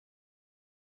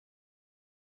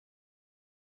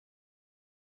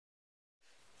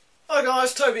Hi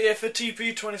guys, Toby here for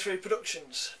TP23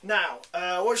 Productions. Now,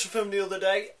 I watched the film the other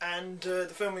day and the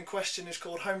film in question is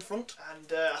called Homefront,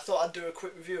 and I thought I'd do a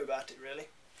quick review about it really.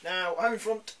 Now,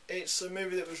 Homefront, it's a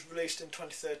movie that was released in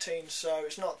 2013, so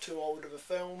it's not too old of a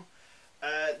film.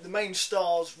 The main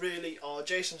stars really are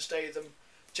Jason Statham,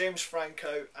 James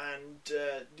Franco, and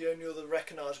the only other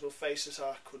recognisable faces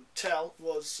I could tell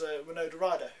was Winona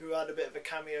Ryder, who had a bit of a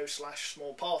cameo slash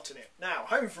small part in it. Now,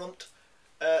 Homefront,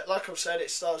 like I've said, it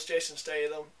stars Jason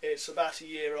Statham. It's about a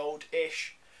year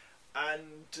old-ish,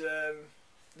 and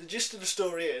the gist of the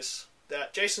story is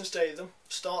that Jason Statham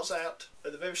starts out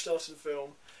at the very start of the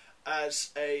film as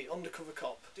a undercover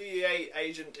cop. DEA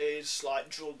agent is like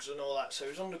drugs and all that, so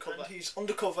he's undercover. And he's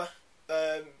undercover,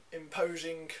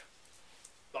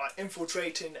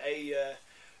 infiltrating a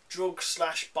drug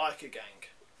slash biker gang.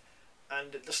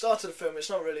 And at the start of the film, it's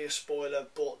not really a spoiler,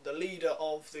 but the leader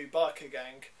of the biker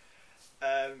gang,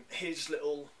 his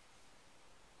little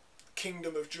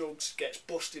kingdom of drugs gets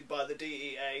busted by the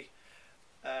DEA,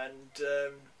 and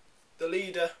the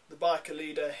leader, the biker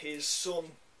leader, his son,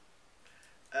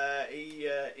 he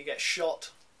gets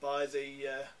shot by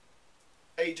the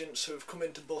agents who have come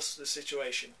in to bust the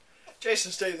situation.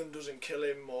 Jason Statham doesn't kill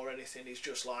him or anything, he's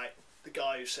just like the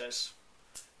guy who says,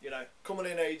 you know, coming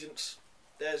in agents,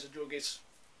 there's the druggies,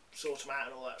 sort them out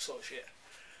and all that sort of shit.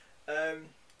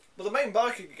 But the main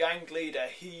biker gang leader,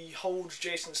 he holds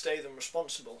Jason Statham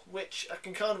responsible, which I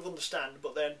can kind of understand,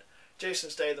 but then Jason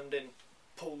Statham didn't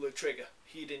pull the trigger.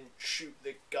 He didn't shoot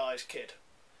the guy's kid.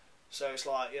 So it's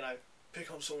like, you know,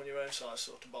 pick on someone your own size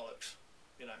sort of bollocks,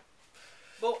 you know.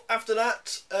 But after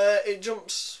that, it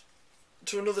jumps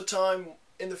to another time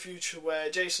in the future where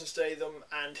Jason Statham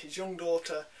and his young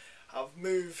daughter have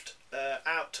moved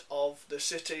out of the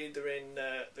city. They're in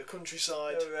the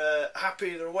countryside. They're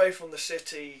happy, they're away from the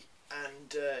city,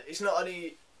 and he's not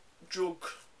any drug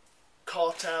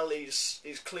cartel, he's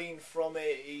clean from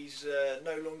it, he's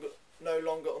no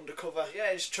longer undercover.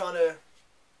 Yeah, he's trying to,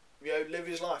 you know, live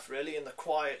his life really in the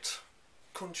quiet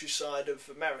countryside of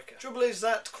America. Trouble is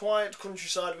that quiet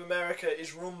countryside of America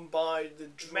is run by the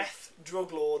meth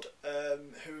drug lord,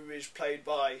 who is played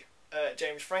by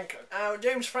James Franco. Now,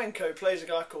 James Franco plays a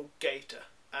guy called Gator,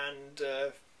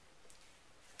 and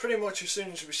pretty much as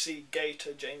soon as we see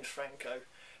Gator, James Franco,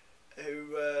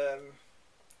 who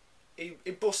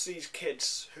he busts these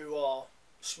kids who are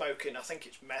smoking, I think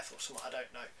it's meth or something, I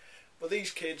don't know. But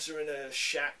these kids are in a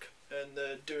shack and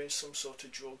they're doing some sort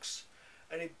of drugs,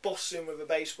 and he busts in with a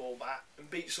baseball bat and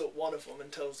beats up one of them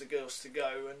and tells the girls to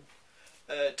go,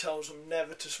 and tells them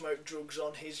never to smoke drugs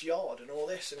on his yard and all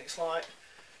this. And it's like,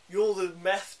 you're the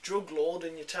meth drug lord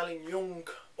and you're telling young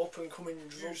up and coming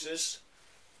drug users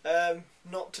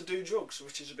not to do drugs,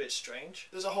 which is a bit strange.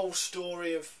 There's a whole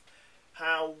story of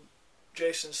how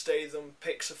Jason Statham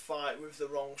picks a fight with the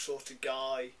wrong sort of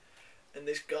guy, and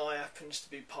this guy happens to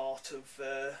be part of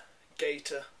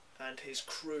Gator and his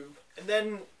crew. And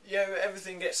then, you know,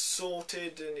 everything gets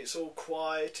sorted and it's all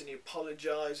quiet and he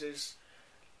apologises,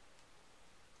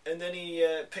 and then he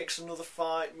picks another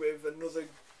fight with another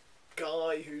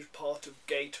guy who's part of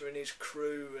Gator and his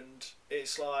crew, and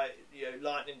it's like, you know,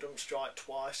 lightning don't strike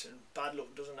twice and bad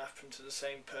luck doesn't happen to the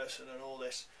same person and all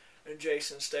this. And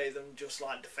Jason Statham just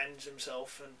like defends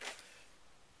himself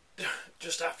and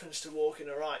just happens to walk in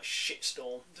a right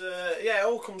shitstorm. Yeah, it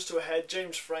all comes to a head.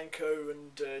 James Franco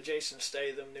and Jason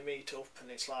Statham, they meet up,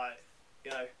 and it's like, you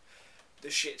know,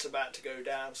 the shit's about to go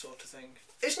down sort of thing.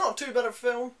 It's not too bad a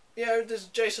film. You know, there's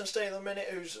Jason Statham in it,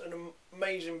 who's an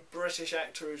amazing British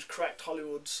actor who's cracked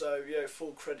Hollywood, so, you know,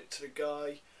 full credit to the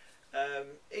guy.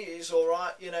 He is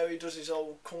alright, you know, he does his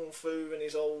old kung fu and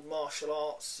his old martial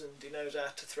arts, and he knows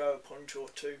how to throw a punch or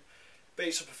two.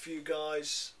 Beats up a few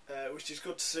guys, which is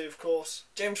good to see, of course.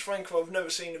 James Franco, I've never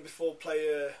seen him before play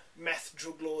a meth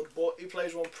drug lord, but he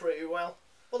plays one pretty well.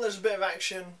 Well, there's a bit of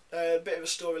action, a bit of a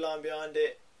storyline behind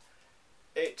it.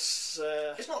 It's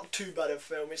not too bad a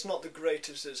film. It's not the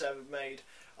greatest that's ever made.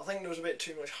 I think there was a bit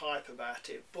too much hype about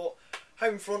it. But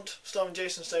Homefront, starring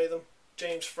Jason Statham,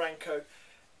 James Franco,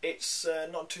 it's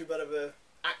not too bad of a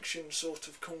action sort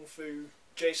of kung fu,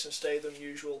 Jason Statham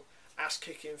usual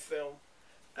ass-kicking film.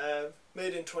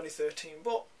 Made in 2013,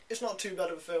 but it's not too bad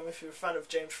of a film. If you're a fan of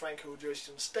James Franco or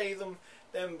Jason Statham,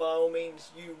 then by all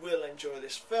means you will enjoy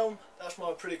this film. That's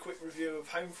my pretty quick review of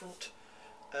Homefront,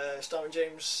 starring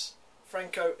James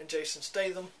Franco and Jason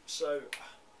Statham. So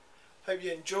hope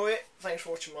you enjoy it. Thanks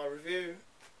for watching my review.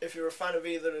 If you're a fan of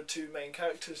either of the two main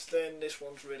characters, then this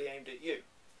one's really aimed at you.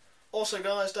 Also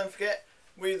guys, don't forget,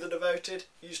 We The Devoted,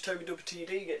 use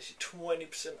TobyWTD, gets you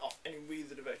 20% off any We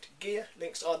The Devoted gear.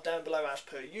 Links are card down below as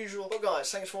per usual. But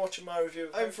guys, thanks for watching my review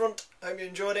of Homefront. Hope you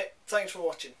enjoyed it. Thanks for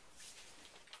watching.